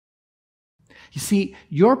You see,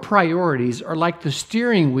 your priorities are like the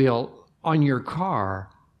steering wheel on your car.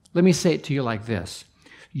 Let me say it to you like this.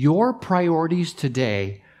 Your priorities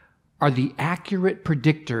today are the accurate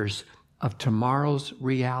predictors of tomorrow's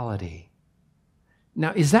reality.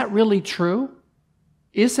 Now, is that really true?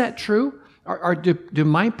 Is that true? Do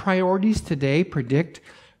my priorities today predict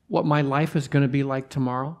what my life is going to be like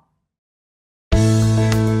tomorrow?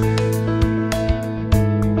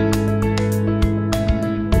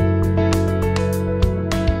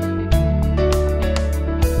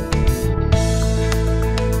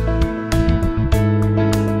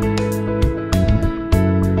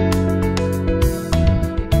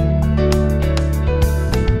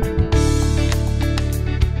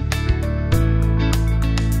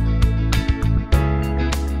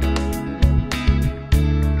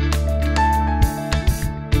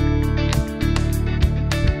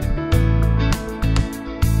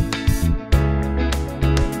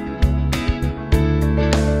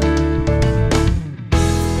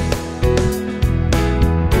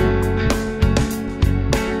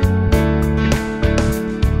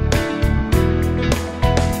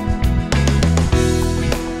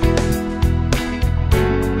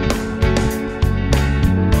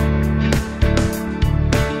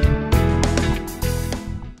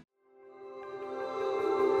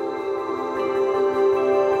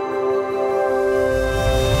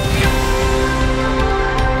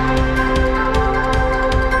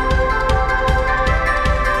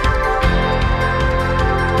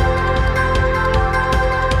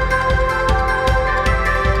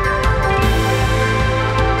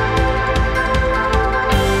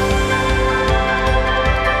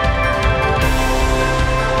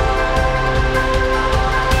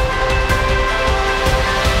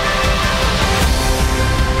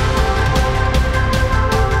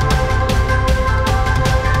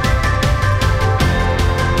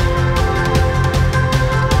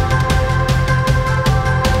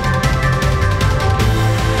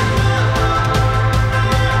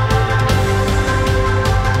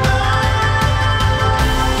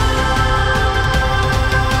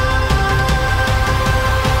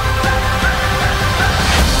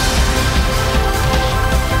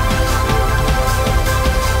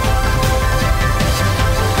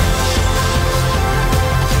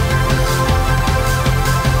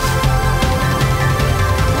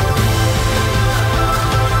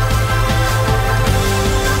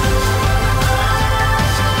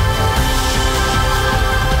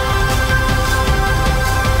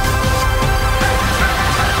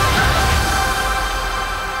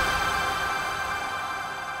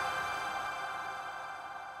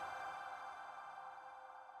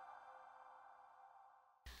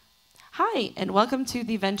 Hi, and welcome to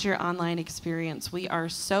the Venture Online Experience. We are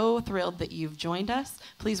so thrilled that you've joined us.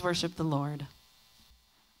 Please worship the Lord.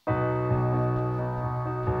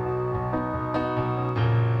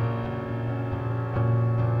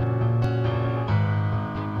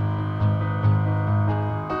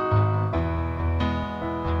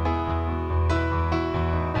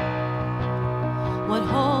 What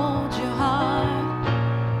holds your heart?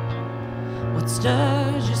 What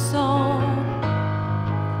stirs your soul?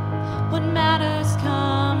 What matters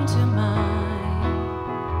come to mind?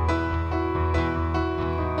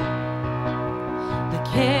 The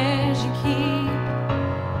cares you keep,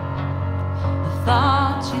 the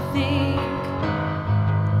thoughts you think,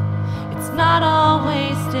 it's not all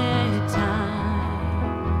wasted time.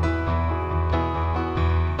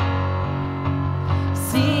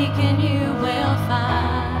 Seek and you will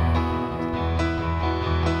find.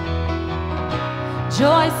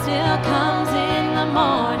 Joy still comes in the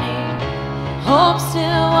morning. Hope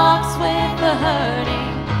still walks with the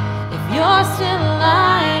hurting. If you're still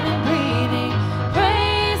alive and breathing,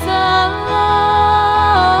 praise the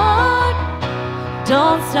Lord.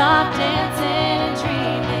 Don't stop dancing and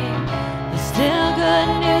dreaming. There's still good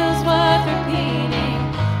news worth repeating.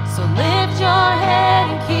 So lift your head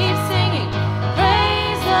and keep singing.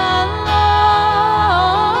 Praise the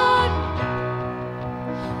Lord.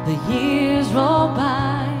 The years roll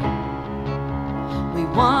by. We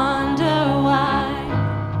wonder why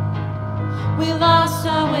we lost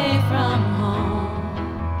our way from home.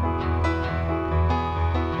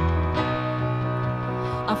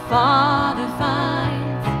 Our Father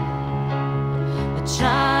finds a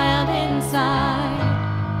child inside.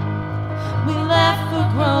 We left for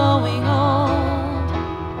growing old.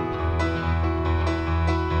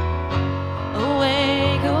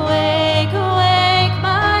 Awake, awake, awake,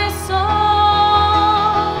 my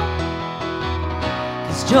soul.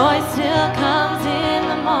 'Cause joy still comes in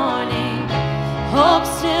the morning. Hope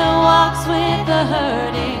still walks with the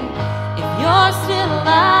hurting. If you're still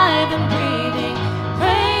alive and breathing,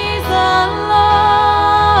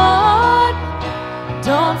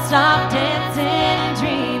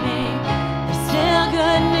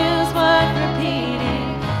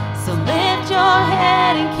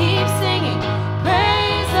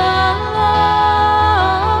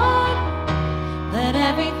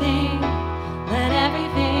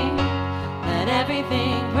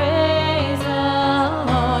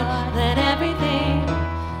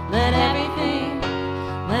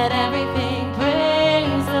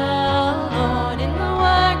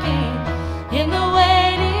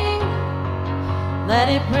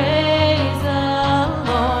 it praise the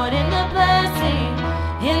Lord in the blessing,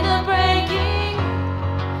 in the breaking.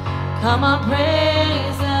 Come on,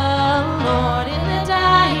 praise the Lord in the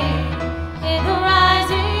dying, in the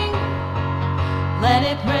rising. Let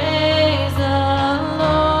it praise the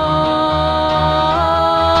Lord.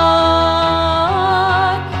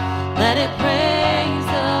 Let it praise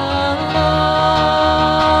the Lord.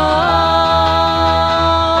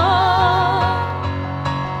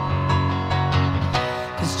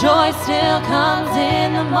 'Cause joy still comes in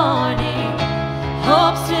the morning.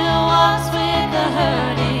 Hope still walks with the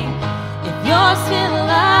hurting. If you're still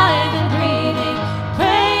alive and breathing,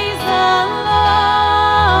 praise the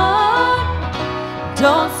Lord.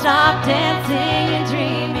 Don't stop dancing and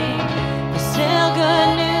dreaming. There's still good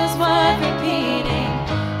news worth repeating.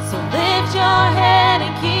 So lift your head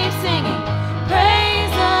and keep singing.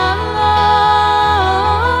 Praise the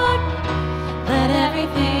Lord. Let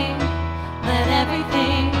everything, let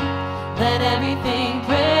everything, let everything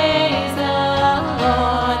praise the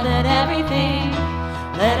Lord. Let everything,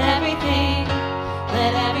 let everything,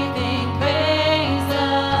 let everything praise the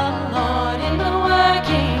Lord. In the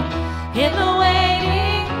working, in the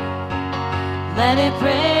waiting, let it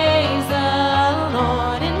praise the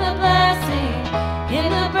Lord. In the blessing, in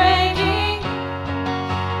the breaking,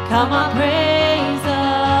 come on, praise the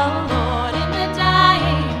Lord. In the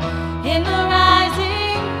dying, in the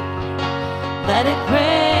rising, let it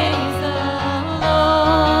praise the Lord.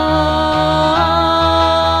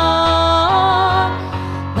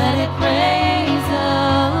 Let it praise the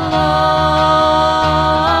Lord.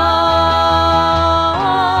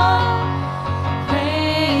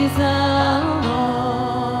 Praise the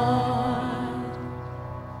Lord.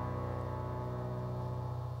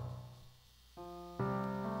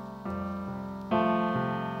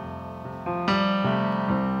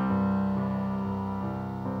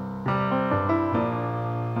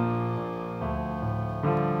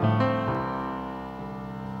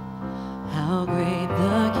 How great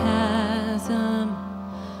the chasm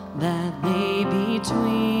that lay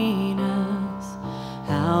between us.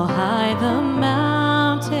 How high the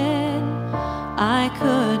mountain I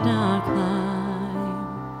could not climb.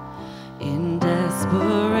 In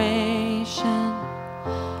desperation,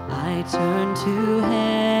 I turned to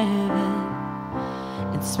heaven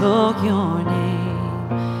and spoke your name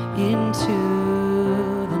into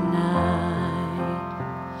the night.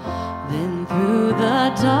 Then through the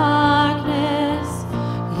darkness,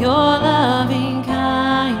 your loving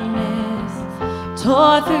kindness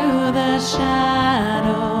tore through the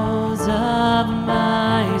shadows of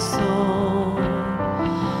my soul.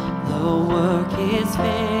 The work is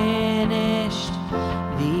finished,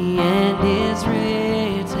 the end is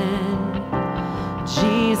written.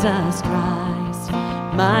 Jesus Christ,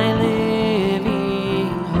 my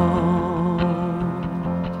living hope.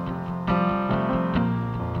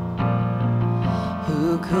 Who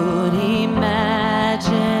could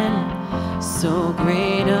imagine so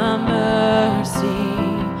great a mercy?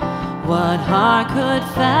 What heart could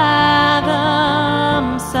fathom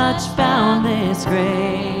such boundless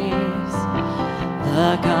grace?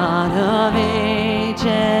 The God of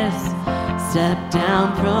ages stepped down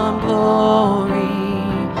from glory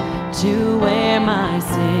to wear my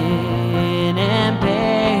sin and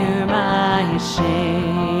bear my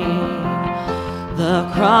shame. The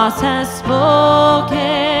cross has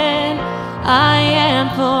spoken, I am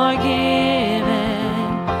forgiven.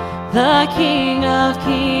 The King of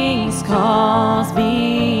Kings calls me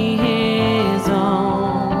his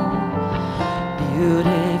own.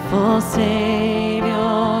 Beautiful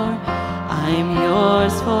Savior, I'm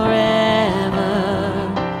yours forever.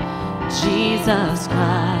 Jesus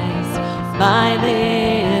Christ, my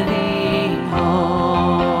living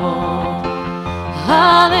hope.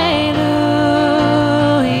 Hallelujah,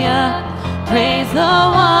 praise the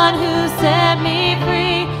one who set me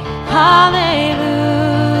free. Hallelujah,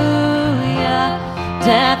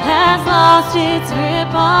 death has lost its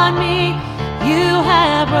grip on me. You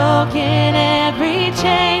have broken every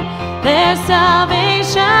chain. There's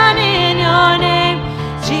salvation in your name,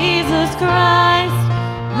 Jesus Christ,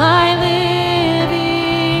 my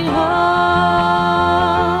living hope.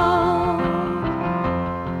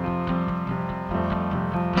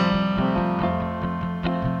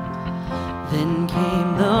 Then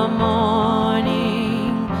came the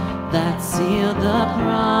morning that sealed the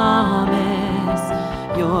promise.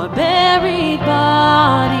 Your buried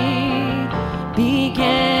body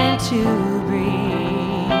began to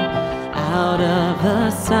breathe. Out of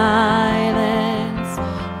the silence,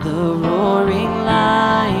 the roaring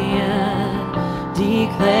lion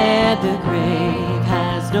declared the grave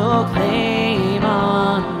has no claim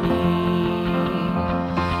on me.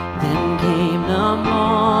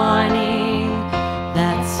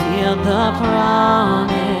 a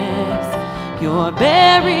promise. Your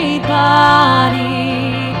buried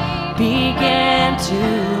body began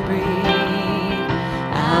to breathe.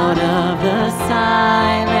 Out of the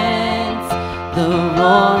silence, the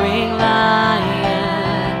roaring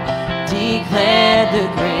lion declared the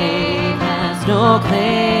grave has no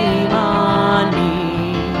claim on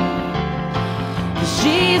me. 'Cause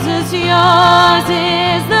Jesus, yours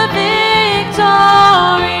is the victory.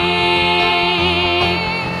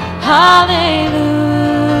 Hallelujah.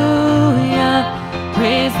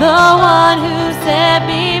 Praise the one who set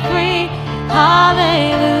me free.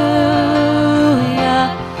 Hallelujah.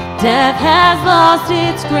 Death has lost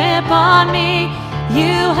its grip on me.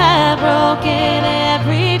 You have broken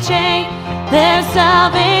every chain. There's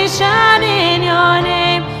salvation in your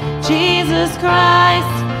name, Jesus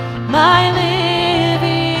Christ, my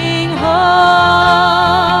living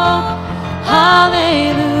hope.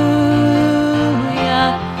 Hallelujah.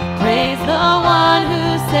 Praise the one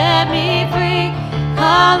who set me free.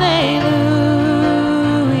 Hallelujah.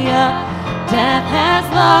 Death has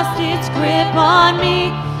lost its grip on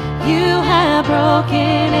me. You have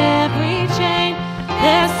broken every chain.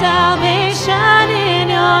 There's salvation in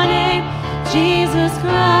your name, Jesus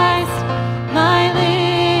Christ, my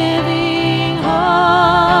living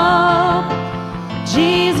hope.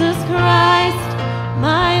 Jesus Christ,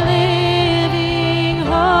 my living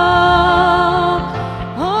hope.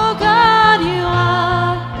 Oh God, you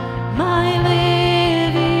are my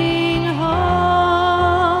living hope.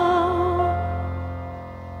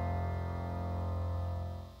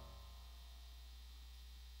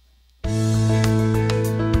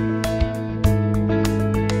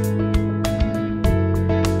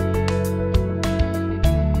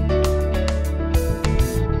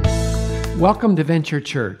 Welcome to Venture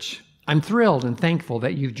Church. I'm thrilled and thankful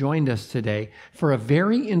that you've joined us today for a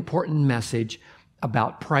very important message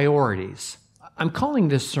about priorities. I'm calling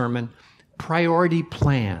this sermon Priority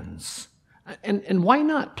Plans. And why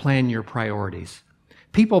not plan your priorities?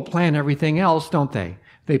 People plan everything else, don't they?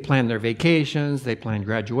 They plan their vacations, they plan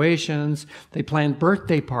graduations, they plan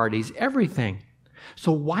birthday parties, everything.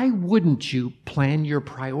 So why wouldn't you plan your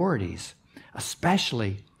priorities?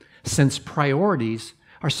 Especially since priorities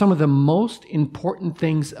are some of the most important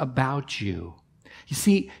things about you. You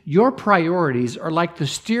see, your priorities are like the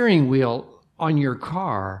steering wheel on your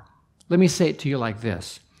car. Let me say it to you like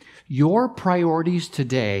this. Your priorities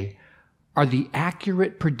today are the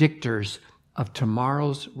accurate predictors of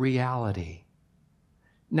tomorrow's reality.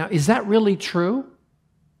 Now, is that really true?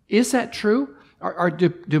 Is that true?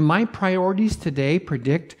 Do my priorities today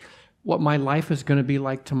predict what my life is going to be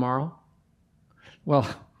like tomorrow? Well,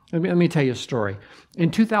 let me tell you a story.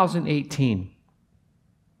 In 2018,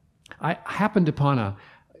 I happened upon a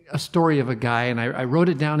story of a guy, and I wrote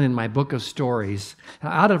it down in my book of stories. Now,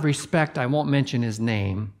 out of respect, I won't mention his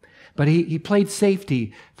name, but he played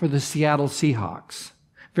safety for the Seattle Seahawks.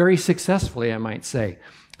 Very successfully, I might say.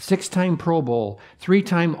 6-time Pro Bowl,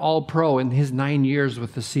 3-time All-Pro in his 9 years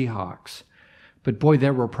with the Seahawks. But boy,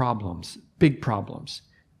 there were problems, big problems,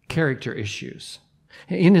 character issues.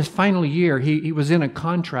 In his final year, he was in a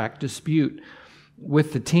contract dispute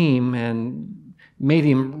with the team and made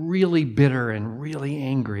him really bitter and really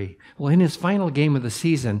angry. Well, in his final game of the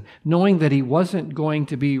season, knowing that he wasn't going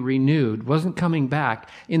to be renewed, wasn't coming back,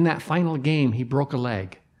 in that final game, he broke a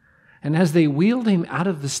leg. And as they wheeled him out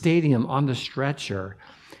of the stadium on the stretcher,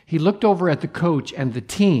 he looked over at the coach and the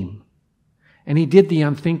team, and he did the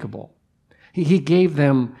unthinkable. He gave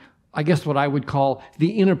them, I guess what I would call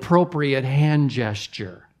the inappropriate hand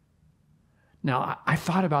gesture. Now, I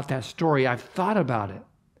thought about that story. I've thought about it.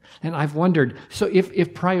 And I've wondered, so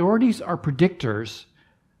if priorities are predictors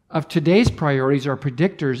of today's priorities are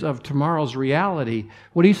predictors of tomorrow's reality,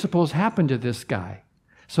 what do you suppose happened to this guy?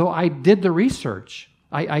 So I did the research.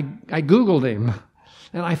 I Googled him.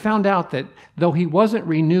 And I found out that though he wasn't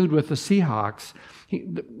renewed with the Seahawks,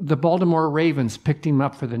 the Baltimore Ravens picked him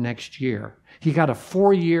up for the next year. He got a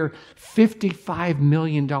 4-year, $55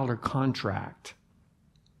 million contract.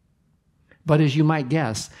 But as you might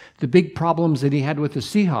guess, the big problems that he had with the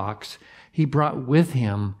Seahawks, he brought with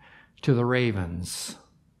him to the Ravens.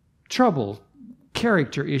 Trouble,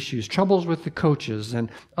 character issues, troubles with the coaches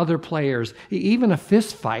and other players, even a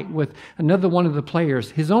fist fight with another one of the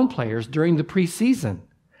players, his own players, during the preseason.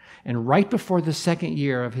 And right before the second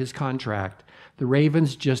year of his contract, the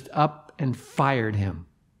Ravens just up and fired him.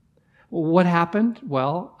 What happened?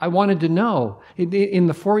 Well, I wanted to know. In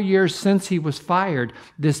the 4 years since he was fired,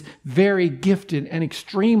 this very gifted and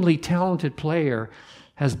extremely talented player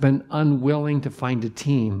has been unwilling to find a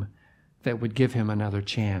team that would give him another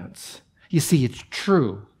chance. You see, it's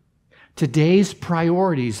true. Today's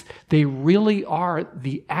priorities, they really are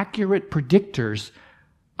the accurate predictors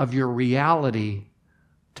of your reality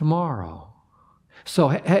tomorrow. So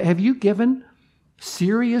have you given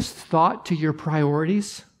serious thought to your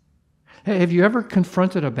priorities? Have you ever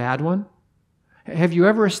confronted a bad one? Have you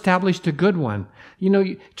ever established a good one?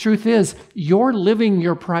 Truth is, you're living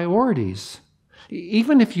your priorities.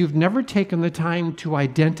 Even if you've never taken the time to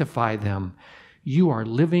identify them, you are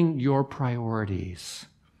living your priorities.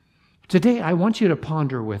 Today, I want you to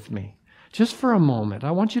ponder with me, just for a moment.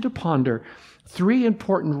 I want you to ponder 3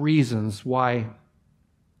 important reasons why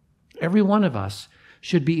every one of us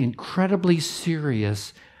should be incredibly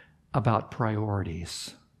serious about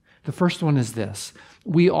priorities. The first one is this: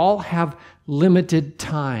 we all have limited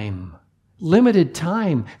time. Limited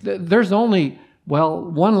time. There's only,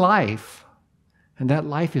 one life, and that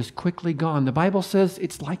life is quickly gone. The Bible says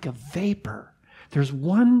it's like a vapor. There's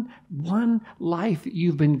one life that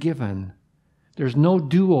you've been given. There's no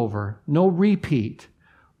do-over, no repeat.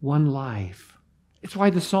 One life. It's why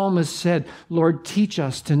the psalmist said, Lord, teach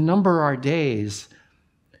us to number our days,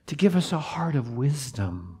 to give us a heart of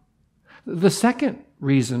wisdom. The second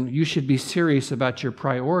reason you should be serious about your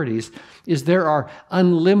priorities is there are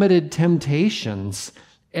unlimited temptations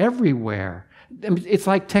everywhere. It's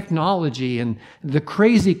like technology and the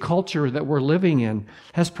crazy culture that we're living in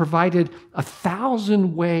has provided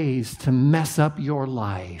 1,000 ways to mess up your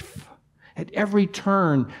life. At every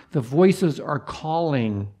turn, the voices are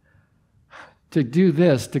calling to do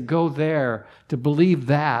this, to go there, to believe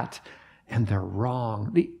that, and they're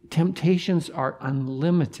wrong. The temptations are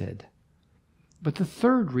unlimited. But the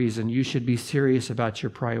third reason you should be serious about your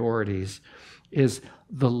priorities is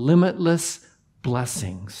the limitless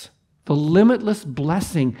blessings. The limitless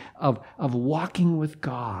blessing of walking with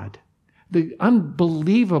God. The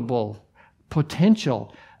unbelievable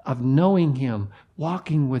potential of knowing Him,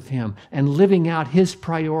 walking with Him, and living out His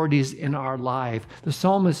priorities in our life. The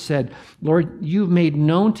psalmist said, Lord, you've made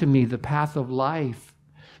known to me the path of life.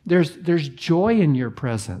 There's joy in your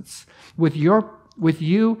presence. With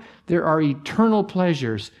you, there are eternal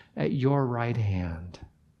pleasures at your right hand.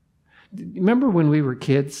 Remember when we were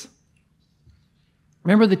kids?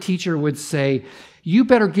 Remember the teacher would say, you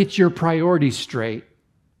better get your priorities straight.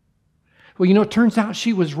 Well, it turns out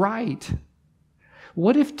she was right.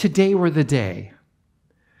 What if today were the day?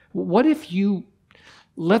 What if you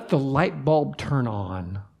let the light bulb turn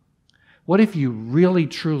on? What if you really,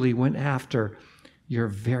 truly went after your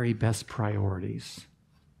very best priorities?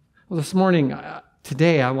 Well,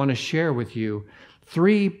 today, I want to share with you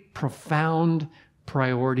 3 profound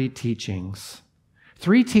priority teachings.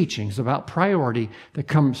 3 teachings about priority that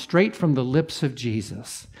come straight from the lips of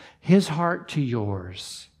Jesus, His heart to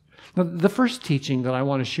yours. Now, the first teaching that I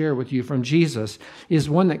want to share with you from Jesus is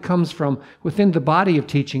one that comes from within the body of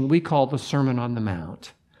teaching we call the Sermon on the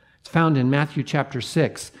Mount. It's found in Matthew chapter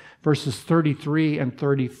 6, verses 33 and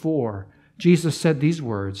 34. Jesus said these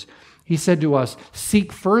words. He said to us,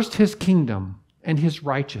 seek first His kingdom and His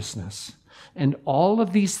righteousness, and all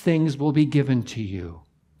of these things will be given to you.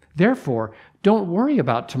 Therefore, don't worry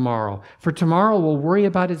about tomorrow, for tomorrow will worry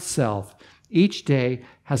about itself. Each day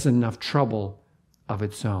has enough trouble of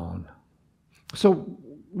its own. So,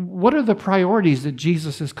 what are the priorities that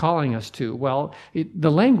Jesus is calling us to? Well,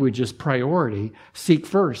 the language is priority. Seek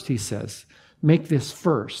first, He says. Make this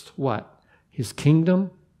first. What? His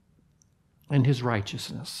kingdom and His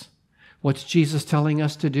righteousness. What's Jesus telling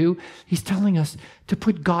us to do? He's telling us to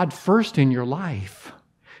put God first in your life.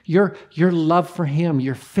 Your love for Him,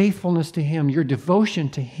 your faithfulness to Him, your devotion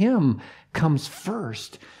to Him comes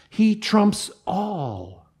first. He trumps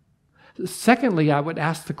all. Secondly, I would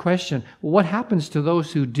ask the question, what happens to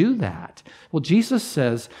those who do that? Well, Jesus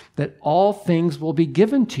says that all things will be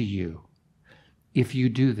given to you if you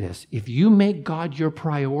do this. If you make God your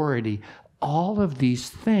priority, all of these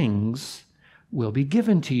things will be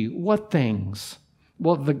given to you. What things?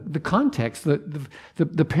 Well, the context,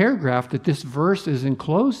 the paragraph that this verse is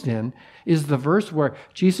enclosed in is the verse where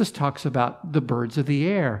Jesus talks about the birds of the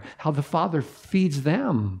air, how the Father feeds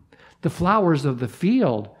them, the flowers of the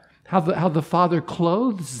field, how the Father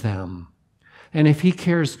clothes them. And if He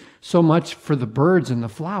cares so much for the birds and the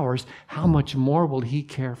flowers, how much more will He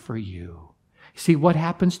care for you? See, what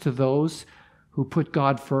happens to those who put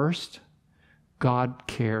God first? God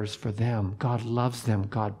cares for them. God loves them.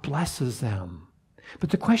 God blesses them.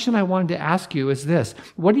 But the question I wanted to ask you is this.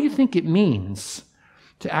 What do you think it means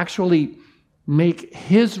to actually make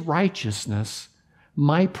His righteousness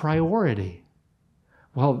my priority?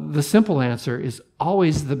 Well, the simple answer is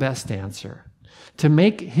always the best answer. To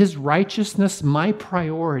make His righteousness my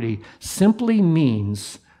priority simply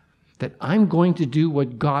means that I'm going to do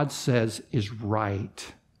what God says is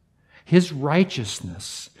right. His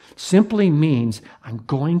righteousness simply means I'm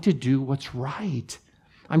going to do what's right.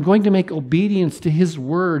 I'm going to make obedience to His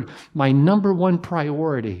word my number one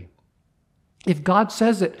priority. If God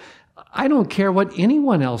says it, I don't care what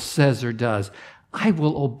anyone else says or does. I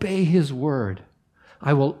will obey His word.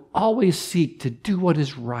 I will always seek to do what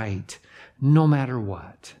is right, no matter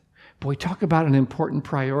what. Boy, talk about an important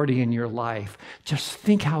priority in your life. Just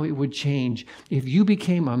think how it would change if you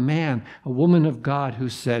became a man, a woman of God who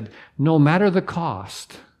said, no matter the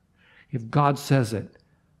cost, if God says it,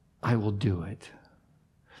 I will do it.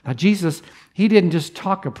 Now, Jesus, He didn't just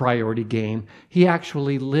talk a priority game. He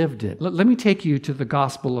actually lived it. Let me take you to the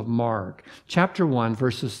Gospel of Mark, chapter 1,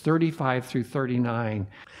 verses 35 through 39.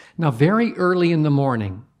 Now, very early in the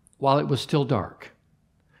morning, while it was still dark,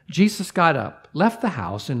 Jesus got up, left the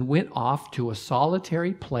house, and went off to a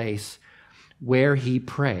solitary place where He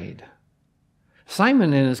prayed.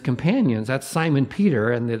 Simon and his companions, that's Simon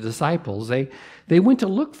Peter and the disciples, they went to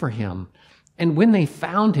look for Him. And when they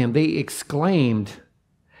found Him, they exclaimed,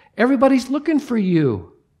 "Everybody's looking for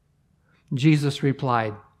you." Jesus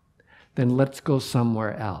replied, "Then let's go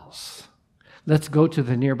somewhere else. Let's go to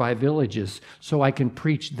the nearby villages so I can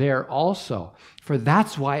preach there also, for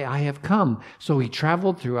that's why I have come." So He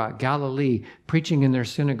traveled throughout Galilee, preaching in their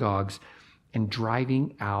synagogues and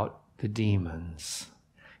driving out the demons.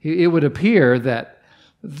 It would appear that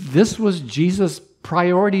this was Jesus'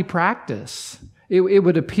 priority practice. It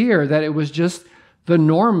would appear that it was just the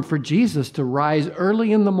norm for Jesus to rise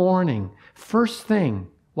early in the morning, first thing,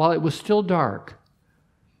 while it was still dark,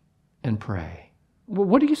 and pray. Well,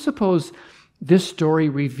 what do you suppose this story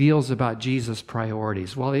reveals about Jesus'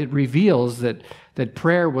 priorities? Well, it reveals that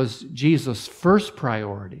prayer was Jesus' first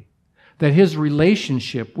priority, that His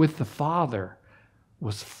relationship with the Father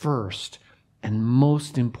was first and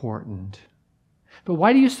most important. But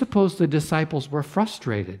why do you suppose the disciples were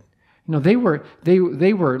frustrated? You know, they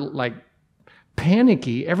were like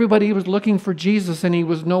panicky. Everybody was looking for Jesus and He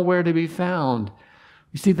was nowhere to be found.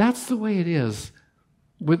 You see, that's the way it is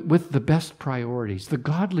with the best priorities. The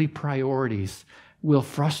godly priorities will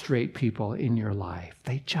frustrate people in your life.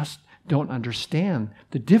 They just don't understand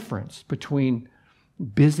the difference between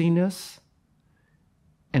busyness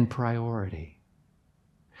and priority.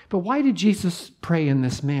 But why did Jesus pray in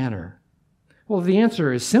this manner? Well, the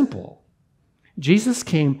answer is simple. Jesus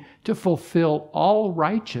came to fulfill all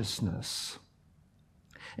righteousness.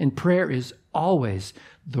 And prayer is always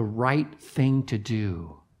the right thing to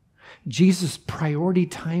do. Jesus' priority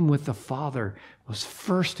time with the Father was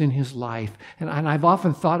first in His life. And I've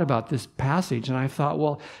often thought about this passage, and I thought,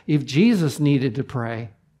 well, if Jesus needed to pray,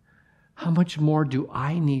 how much more do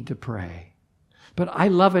I need to pray? But I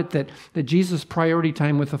love it that Jesus' priority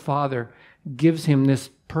time with the Father gives Him this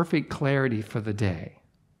perfect clarity for the day.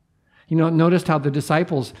 You know, noticed how the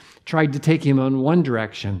disciples tried to take Him in one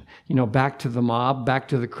direction, back to the mob, back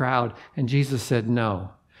to the crowd. And Jesus said,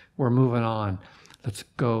 no, we're moving on. Let's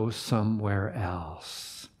go somewhere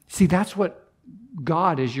else. See, that's what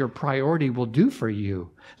God as your priority will do for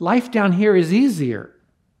you. Life down here is easier.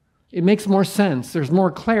 It makes more sense. There's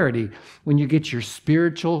more clarity when you get your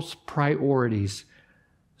spiritual priorities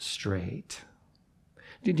straight.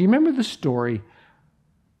 Do you remember the story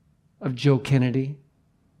of Joe Kennedy?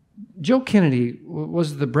 Joe Kennedy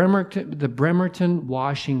was the Bremerton,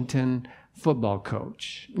 Washington football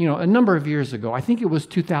coach. A number of years ago, I think it was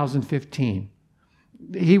 2015,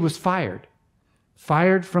 he was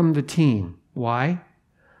fired from the team. Why?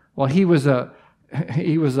 Well, he was a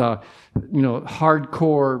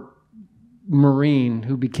hardcore Marine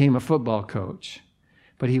who became a football coach,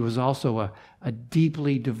 but he was also a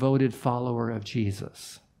deeply devoted follower of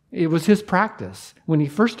Jesus. It was his practice. When he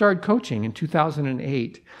first started coaching in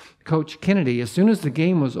 2008, Coach Kennedy, as soon as the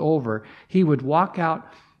game was over, he would walk out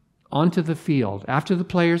onto the field. After the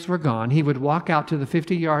players were gone, he would walk out to the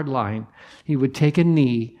 50-yard line. He would take a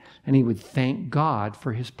knee, and he would thank God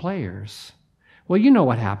for his players. Well, you know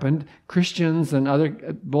what happened. Christians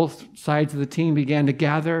and both sides of the team began to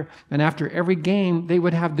gather, and after every game, they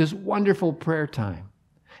would have this wonderful prayer time.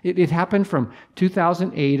 It happened from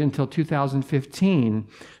 2008 until 2015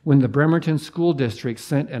 when the Bremerton School District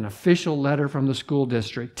sent an official letter from the school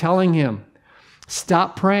district telling him,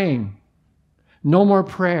 stop praying, no more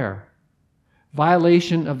prayer,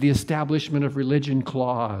 violation of the Establishment of Religion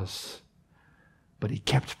clause. But he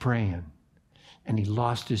kept praying, and he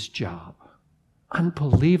lost his job.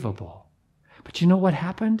 Unbelievable. But you know what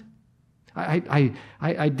happened?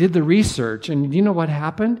 I did the research, and you know what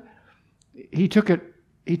happened? He took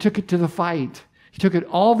it to the fight. He took it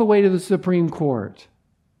all the way to the Supreme Court.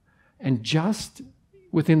 And just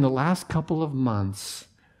within the last couple of months,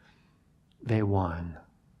 they won.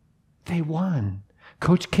 They won.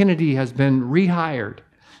 Coach Kennedy has been rehired,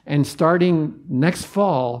 and starting next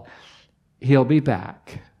fall, he'll be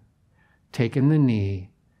back, taking the knee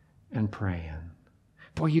and praying.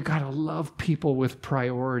 Boy, you got to love people with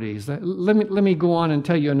priorities. Let me go on and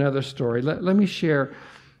tell you another story. Let me share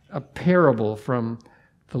a parable from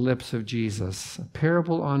the lips of Jesus, a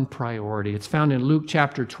parable on priority. It's found in Luke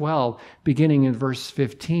chapter 12, beginning in verse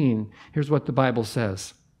 15. Here's what the Bible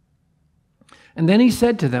says. And then he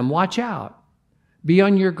said to them, watch out. Be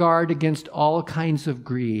on your guard against all kinds of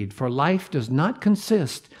greed, for life does not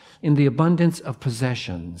consist in the abundance of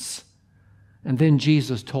possessions. And then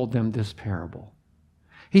Jesus told them this parable.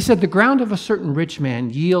 He said, the ground of a certain rich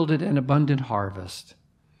man yielded an abundant harvest.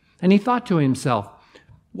 And he thought to himself,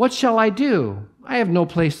 what shall I do? I have no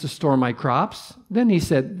place to store my crops. Then he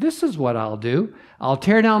said, this is what I'll do. I'll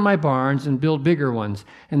tear down my barns and build bigger ones,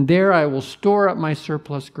 and there I will store up my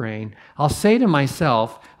surplus grain. I'll say to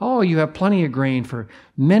myself, oh, you have plenty of grain for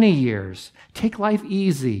many years. Take life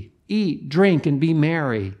easy, eat, drink, and be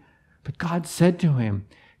merry. But God said to him,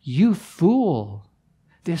 you fool,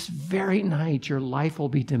 this very night your life will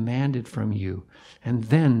be demanded from you, and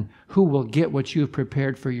then who will get what you have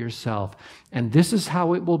prepared for yourself? And this is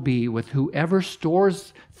how it will be with whoever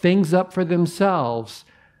stores things up for themselves,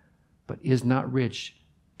 but is not rich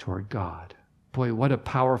toward God. Boy, what a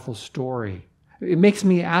powerful story. It makes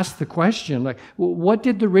me ask the question, like, what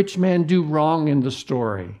did the rich man do wrong in the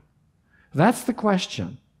story? That's the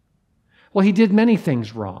question. Well, he did many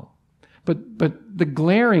things wrong. But the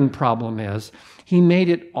glaring problem is he made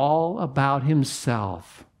it all about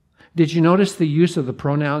himself. Did you notice the use of the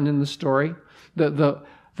pronoun in the story? The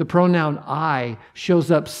pronoun I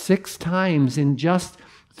shows up 6 times in just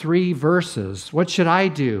 3 verses. What should I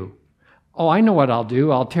do? Oh, I know what I'll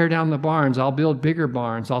do. I'll tear down the barns. I'll build bigger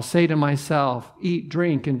barns. I'll say to myself, eat,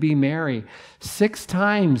 drink, and be merry. 6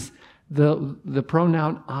 times the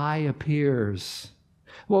pronoun I appears.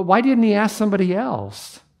 Well, why didn't he ask somebody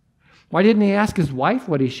else? Why didn't he ask his wife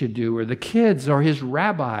what he should do, or the kids, or his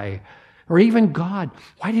rabbi, or even God?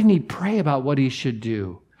 Why didn't he pray about what he should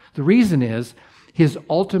do? The reason is his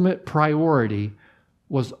ultimate priority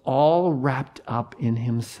was all wrapped up in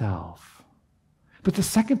himself. But the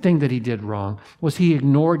second thing that he did wrong was he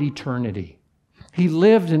ignored eternity. He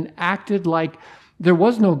lived and acted like there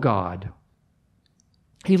was no God.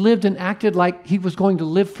 He lived and acted like he was going to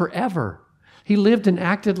live forever. He lived and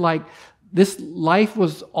acted like this life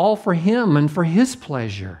was all for him and for his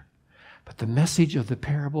pleasure. But the message of the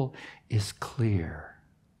parable is clear.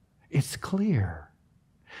 It's clear.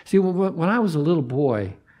 See, when I was a little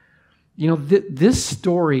boy, this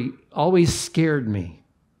story always scared me.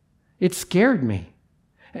 It scared me.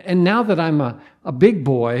 And now that I'm a big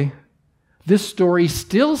boy, this story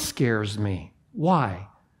still scares me. Why?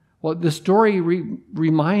 Well, the story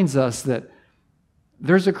reminds us that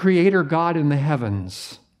there's a creator God in the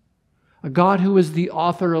heavens, a God who is the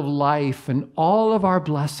author of life and all of our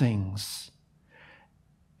blessings.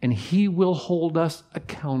 And he will hold us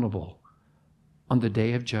accountable on the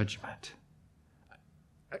day of judgment.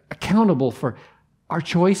 Accountable for our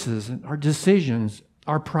choices and our decisions,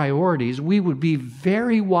 our priorities. We would be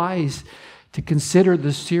very wise to consider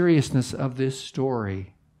the seriousness of this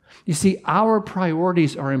story. You see, our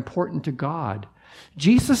priorities are important to God.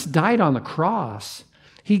 Jesus died on the cross.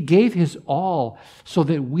 He gave his all so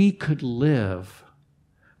that we could live.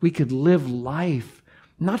 We could live life,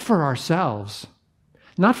 not for ourselves,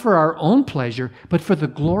 not for our own pleasure, but for the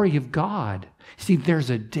glory of God. See,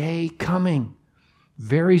 there's a day coming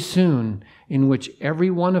very soon in which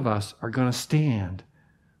every one of us are going to stand.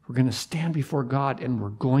 We're going to stand before God, and we're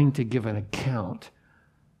going to give an account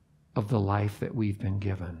of the life that we've been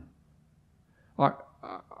given.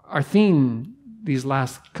 Our theme these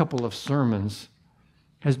last couple of sermons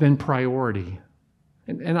has been priority.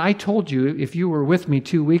 And I told you, if you were with me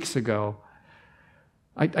 2 weeks ago,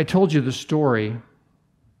 I told you the story.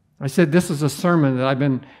 I said this is a sermon that I've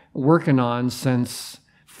been working on since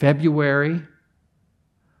February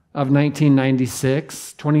of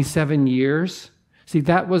 1996, 27 years. See,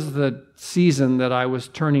 that was the season that I was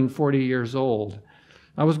turning 40 years old.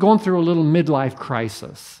 I was going through a little midlife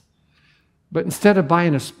crisis. But instead of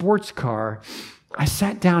buying a sports car, I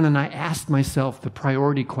sat down and I asked myself the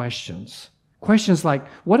priority questions. Questions like,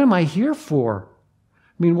 what am I here for?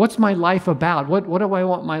 I mean, what's my life about? What do I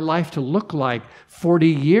want my life to look like 40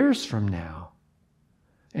 years from now?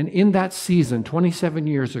 And in that season, 27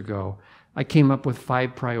 years ago, I came up with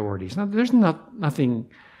 5 priorities. Now, there's nothing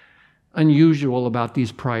unusual about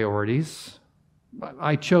these priorities.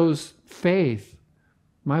 I chose faith,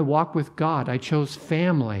 my walk with God. I chose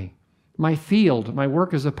family. My field, my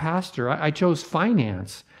work as a pastor, I chose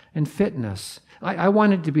finance and fitness. I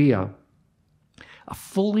wanted to be a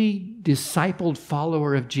fully discipled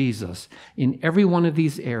follower of Jesus in every one of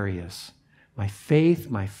these areas. My faith,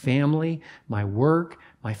 my family, my work,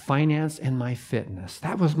 my finance, and my fitness.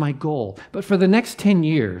 That was my goal. But for the next 10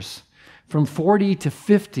 years, from 40 to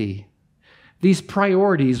 50, these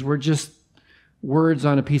priorities were just words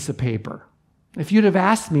on a piece of paper. If you'd have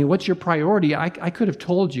asked me, what's your priority? I could have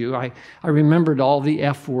told you. I remembered all the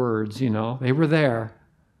F words, they were there.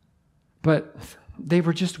 But they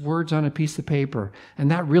were just words on a piece of paper,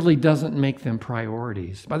 and that really doesn't make them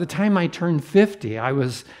priorities. By the time I turned 50, I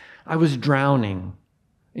was drowning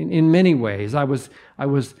in many ways. I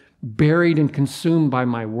was buried and consumed by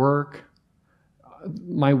my work.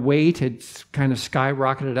 My weight had kind of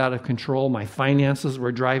skyrocketed out of control. My finances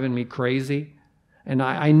were driving me crazy. And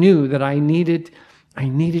I knew that I needed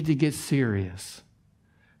to get serious.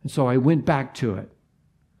 And so I went back to it.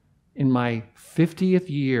 In my 50th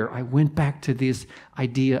year, I went back to this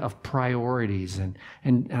idea of priorities, and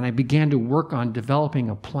I began to work on developing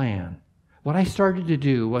a plan. What I started to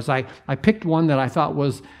do was I picked one that I thought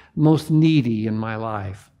was most needy in my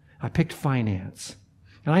life. I picked finance.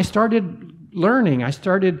 And I started learning. I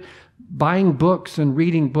started buying books and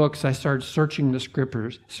reading books. I started searching the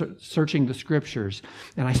scriptures,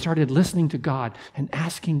 and I started listening to God and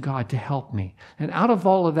asking God to help me. And out of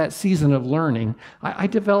all of that season of learning, I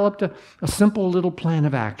developed a simple little plan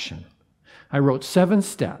of action. I wrote 7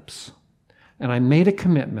 steps, and I made a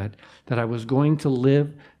commitment that I was going to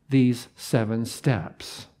live these 7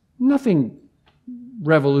 steps. Nothing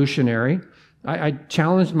revolutionary. I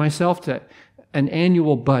challenged myself to an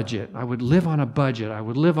annual budget. I would live on a budget. I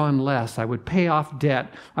would live on less. I would pay off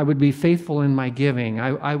debt. I would be faithful in my giving.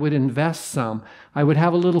 I would invest some. I would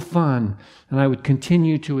have a little fun. And I would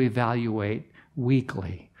continue to evaluate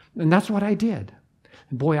weekly. And that's what I did.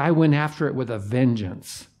 And boy, I went after it with a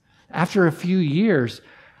vengeance. After a few years,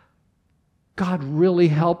 God really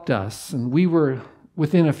helped us. And we were,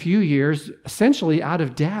 within a few years, essentially out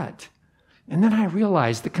of debt. And then I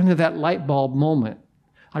realized that light bulb moment.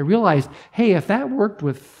 I realized, hey, if that worked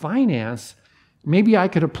with finance, maybe I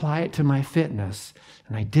could apply it to my fitness.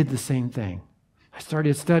 And I did the same thing. I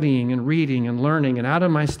started studying and reading and learning. And out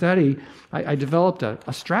of my study, I developed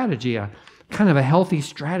a strategy, a kind of a healthy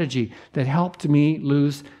strategy that helped me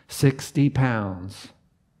lose 60 pounds.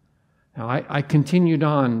 Now, I continued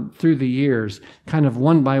on through the years, kind of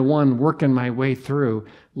one by one, working my way through,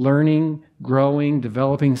 learning, growing,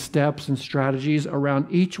 developing steps and strategies around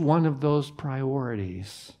each one of those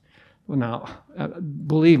priorities. Well, now,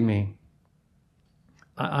 believe me,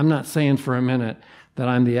 I'm not saying for a minute that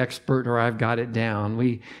I'm the expert or I've got it down.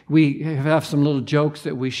 We have some little jokes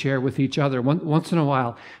that we share with each other. Once in a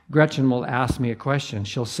while, Gretchen will ask me a question.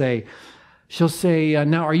 She'll say,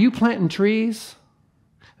 now, are you planting trees?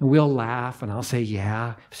 And we'll laugh, and I'll say,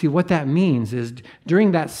 yeah. See, what that means is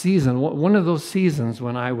during that season, one of those seasons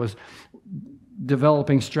when I was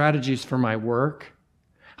developing strategies for my work,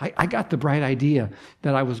 I got the bright idea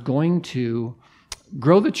that I was going to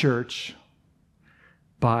grow the church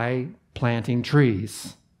by planting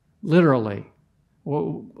trees, literally.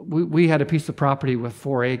 Well, we had a piece of property with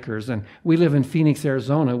 4 acres, and we live in Phoenix,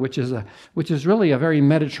 Arizona, which is really a very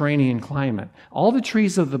Mediterranean climate. All the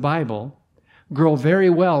trees of the Bible grow very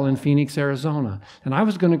well in Phoenix, Arizona. And I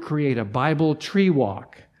was going to create a Bible tree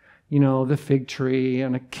walk. The fig tree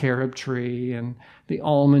and a carob tree and the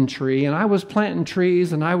almond tree. And I was planting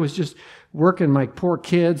trees, and I was just working my poor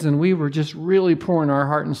kids, and we were just really pouring our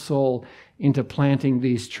heart and soul into planting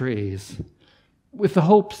these trees with the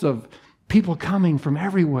hopes of people coming from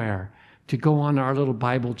everywhere to go on our little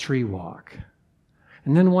Bible tree walk.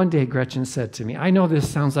 And then one day Gretchen said to me, I know this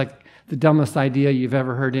sounds like the dumbest idea you've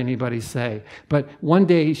ever heard anybody say. But one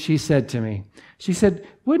day she said to me,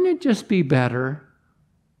 wouldn't it just be better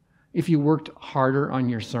if you worked harder on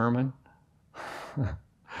your sermon?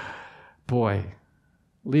 Boy,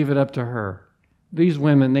 leave it up to her. These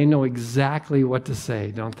women, they know exactly what to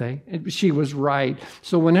say, don't they? And she was right.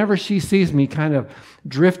 So whenever she sees me kind of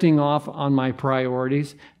drifting off on my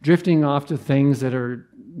priorities, drifting off to things that are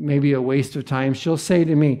maybe a waste of time, she'll say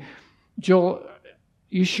to me, Joel,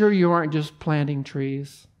 you sure you aren't just planting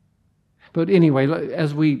trees? But anyway,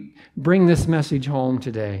 as we bring this message home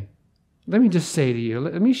today, let me just say to you,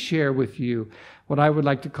 let me share with you what I would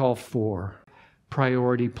like to call 4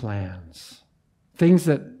 priority plans. Things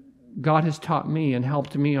that God has taught me and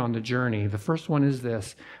helped me on the journey. The first one is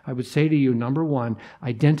this. I would say to you, number 1,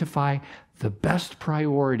 identify the best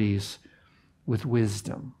priorities with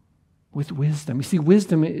wisdom. With wisdom. You see,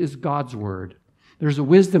 wisdom is God's word. There's a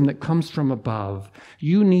wisdom that comes from above.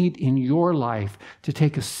 You need in your life to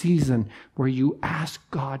take a season where you ask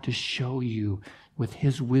God to show you with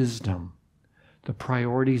His wisdom the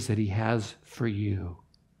priorities that He has for you.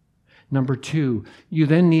 Number 2, you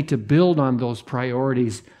then need to build on those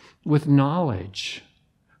priorities with knowledge.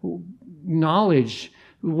 Knowledge.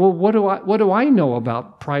 Well, what do I know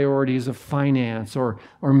about priorities of finance or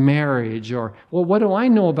marriage? Or, well, what do I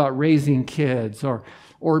know about raising kids or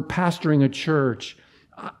pastoring a church?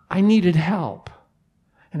 I needed help.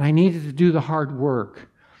 And I needed to do the hard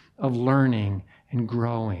work of learning and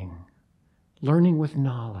growing. Learning with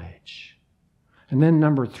knowledge. And then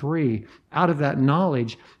number 3, out of that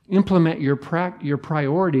knowledge, implement your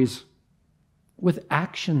priorities with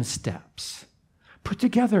action steps. Put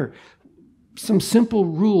together some simple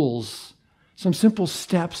rules, some simple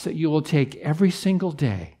steps that you will take every single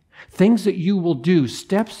day. Things that you will do,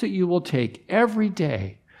 steps that you will take every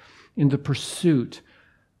day in the pursuit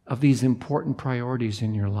of these important priorities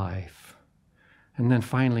in your life. And then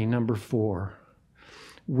finally, number 4,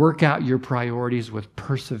 work out your priorities with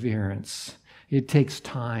perseverance. It takes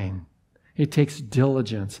time. It takes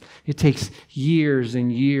diligence. It takes years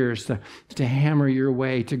and years to hammer your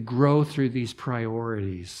way, to grow through these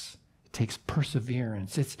priorities. It takes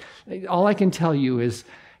perseverance. All I can tell you is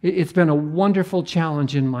it's been a wonderful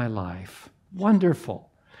challenge in my life. Wonderful.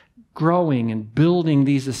 Growing and building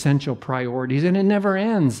these essential priorities, and it never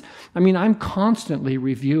ends. I mean, I'm constantly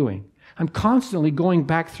reviewing. I'm constantly going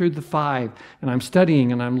back through the 5, and I'm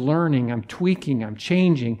studying, and I'm learning, I'm tweaking, I'm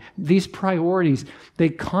changing. These priorities, they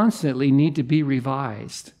constantly need to be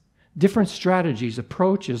revised. Different strategies,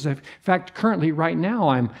 approaches. In fact, currently, right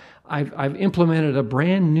now, I've implemented a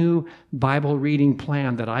brand new Bible reading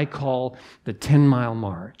plan that I call the 10-mile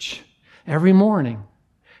march. Every morning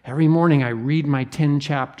I read my 10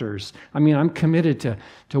 chapters. I mean, I'm committed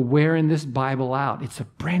to wearing this Bible out. It's a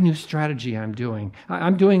brand new strategy I'm doing.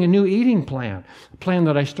 I'm doing a new eating plan, a plan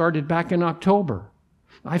that I started back in October.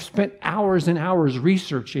 I've spent hours and hours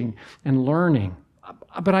researching and learning.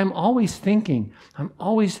 But I'm always thinking, I'm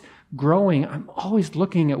always growing, I'm always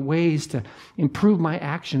looking at ways to improve my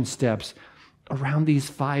action steps around these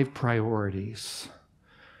 5 priorities.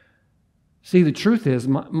 See, the truth is,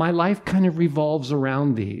 my life kind of revolves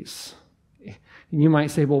around these. And you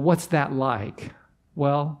might say, well, what's that like?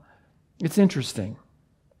 Well, it's interesting.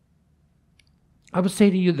 I would say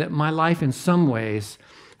to you that my life in some ways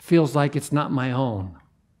feels like it's not my own.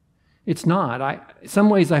 It's not. In some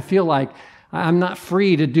ways I feel like I'm not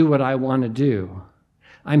free to do what I want to do.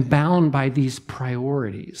 I'm bound by these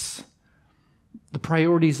priorities. The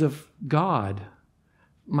priorities of God,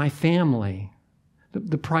 my family,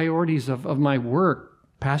 the priorities of my work,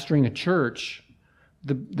 pastoring a church,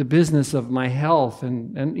 the business of my health,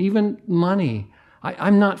 and even money.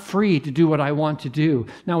 I'm not free to do what I want to do.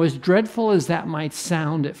 Now, as dreadful as that might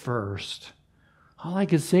sound at first, all I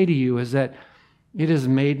can say to you is that it has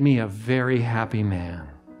made me a very happy man.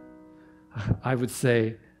 I would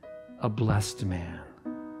say a blessed man.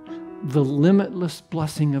 The limitless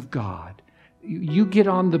blessing of God. You get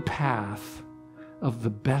on the path of the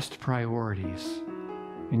best priorities,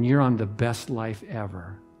 and you're on the best life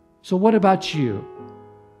ever. So what about you?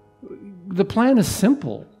 The plan is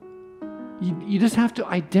simple. You just have to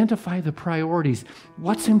identify the priorities.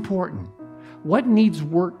 What's important? What needs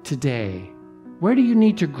work today? Where do you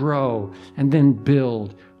need to grow and then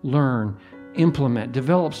build, learn, implement,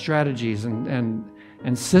 develop strategies and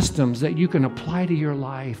systems that you can apply to your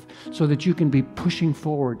life so that you can be pushing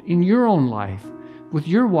forward in your own life, with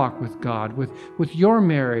your walk with God, with your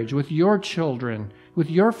marriage, with your children, with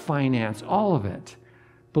your finance, all of it.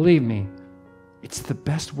 Believe me, it's the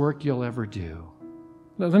best work you'll ever do.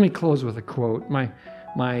 Let me close with a quote. One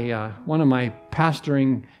of my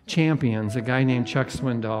pastoring champions, a guy named Chuck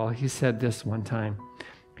Swindoll, he said this one time.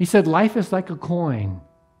 He said, life is like a coin.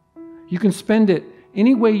 You can spend it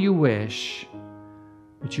any way you wish,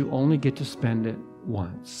 but you only get to spend it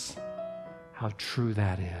once. How true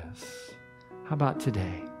that is. How about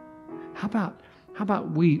today? How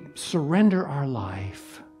about we surrender our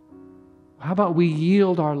life? How about we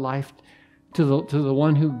yield our life to the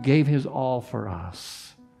one who gave his all for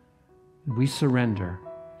us? We surrender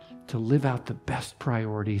to live out the best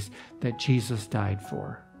priorities that Jesus died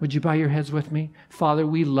for. Would you bow your heads with me? Father,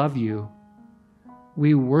 we love you.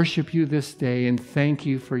 We worship you this day and thank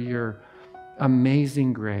you for your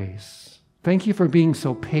amazing grace. Thank you for being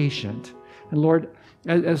so patient. And Lord,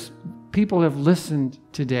 as people have listened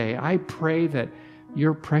today, I pray that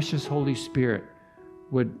your precious Holy Spirit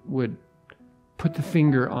would put the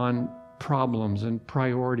finger on problems and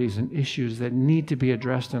priorities and issues that need to be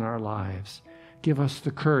addressed in our lives. Give us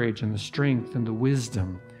the courage and the strength and the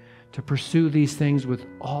wisdom to pursue these things with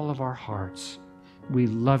all of our hearts. We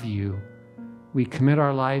love you. We commit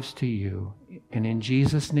our lives to you. And in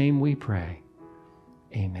Jesus' name we pray.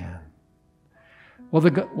 Amen. Well,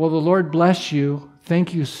 the Lord bless you.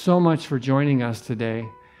 Thank you so much for joining us today.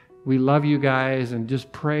 We love you guys and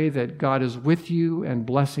just pray that God is with you and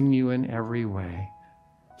blessing you in every way.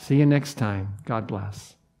 See you next time. God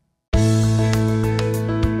bless.